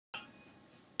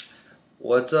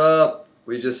What's up?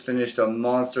 We just finished a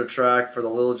monster track for the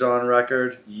Lil Jon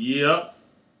record. Yep.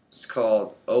 It's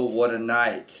called Oh What a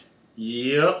Night.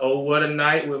 Yep. Oh What a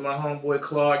Night with my homeboy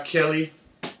Claude Kelly.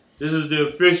 This is the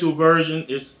official version.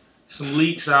 It's some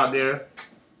leaks out there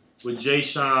with Jay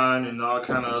Sean and all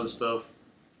kind of other stuff.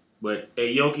 But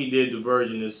Aoki did the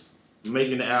version that's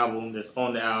making the album, that's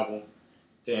on the album,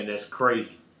 and that's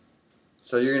crazy.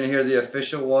 So you're going to hear the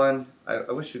official one.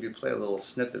 I wish we could play a little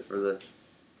snippet for the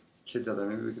kids out there.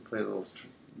 Maybe we could play a little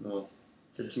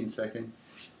 15-second.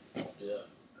 Yeah.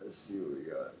 Let's see what we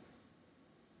got.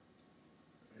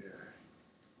 Here.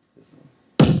 This one.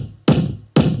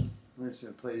 We're just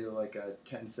going to play you like a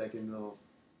 10-second little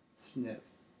snip.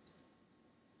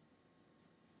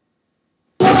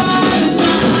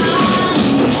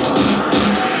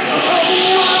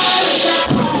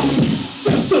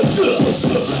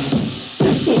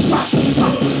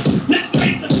 Let's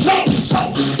make the show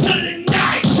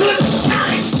tonight.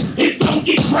 It's gonna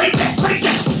get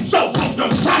crazy, so hold on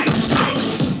tight.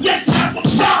 Let's have a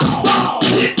ball,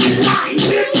 hit the line.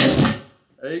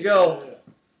 There you go.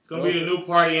 It's gonna be the new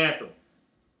party anthem.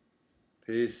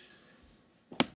 Peace.